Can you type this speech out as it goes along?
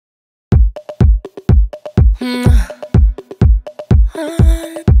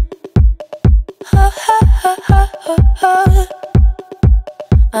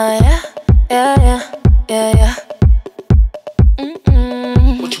yeah, yeah, yeah, yeah, yeah.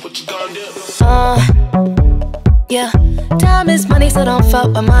 What you gonna do? Yeah. Time is money, so don't fuck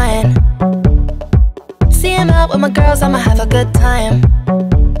with mine. See him out with my girls, I'ma have a good time.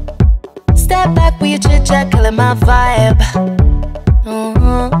 Step back with your chit chat, killing my vibe.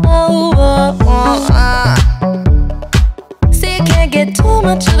 See, you can't get too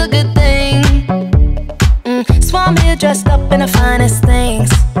much of a good thing. Swan here dressed up in the finest things.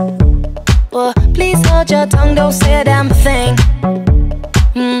 Well, please hold your tongue, don't say a damn thing.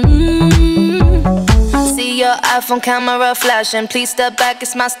 See your iPhone camera flashing. Please step back,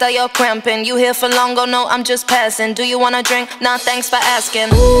 it's my style, you're cramping. You here for long, go no, I'm just passing. Do you wanna drink? Nah, thanks for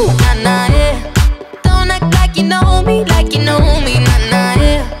asking. Ooh, nah, nah, yeah. Don't act like you know me, like you know me, nah, nah,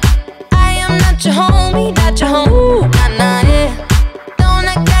 yeah. I am not your homie, not your home. Ooh, nah, nah, yeah. Don't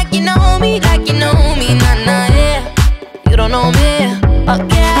act like you know me, like you know me, nah, nah, yeah. You don't know me, oh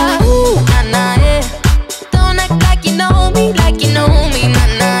yeah. Ooh, nah, nah, yeah. Don't act like you know me, like you know me, nah,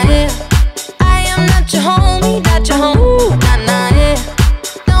 nah, yeah. I am not your homie, not your home. Ooh, nah, nah, yeah.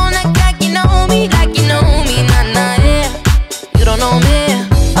 Don't act like you know me, like you know me, nah, nah, yeah. You don't know me,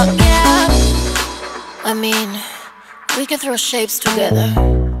 oh yeah. I mean, we can throw shapes together,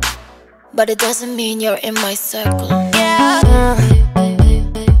 but it doesn't mean you're in my circle. Yeah.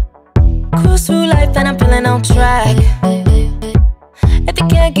 Cruise through life and I'm feeling on track. If you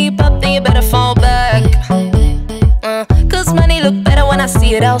can't keep up, then you better fall back. Cause money look better when I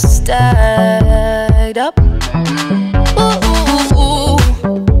see it all stacked up. Ooh, ooh, ooh,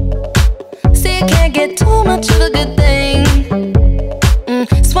 ooh. See, you can't get too much of a good thing.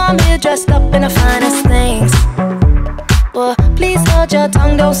 Swan here dressed up in the finest things. Well, please hold your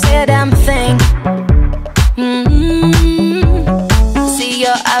tongue, don't say a damn thing. See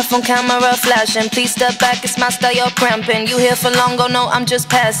your iPhone camera flashing. Please step back, it's my style, you're cramping. You here for long, go no, I'm just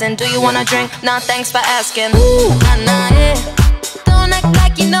passing. Do you wanna drink? Nah, thanks for asking. Ooh, nah, nah, yeah. Don't act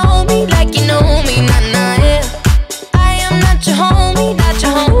like you know me, like you know me, nah, nah, yeah. I am not your homie, not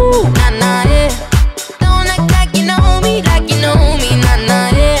your home. Ooh, nah, nah, yeah. Don't act like you know me, like you know me, nah, nah,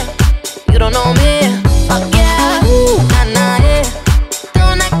 yeah. You don't know me, oh yeah. Ooh, nah, nah, yeah.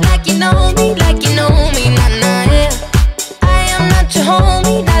 Don't act like you know me, like you know me, nah, nah, yeah. I am not your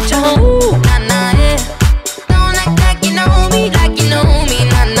homie, not your home. Ooh, nah, nah, yeah. Don't act like you know me, like you know me,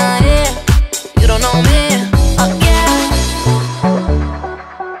 nah, nah, yeah. You don't know me, oh yeah.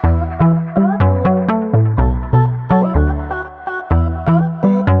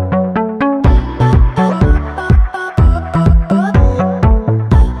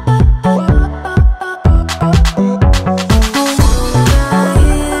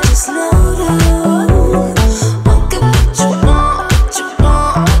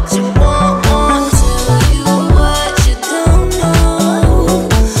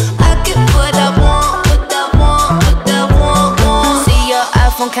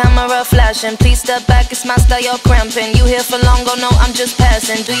 Camera flashing. Please step back, it's my style, you're cramping. You here for long, go no, I'm just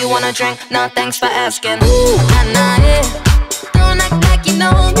passing. Do you wanna drink? Nah, thanks for asking. Ooh, nah, nah, yeah. Don't act like you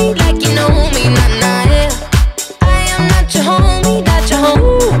know me, like you know me, nah, nah, yeah. I am not your homie, not your home.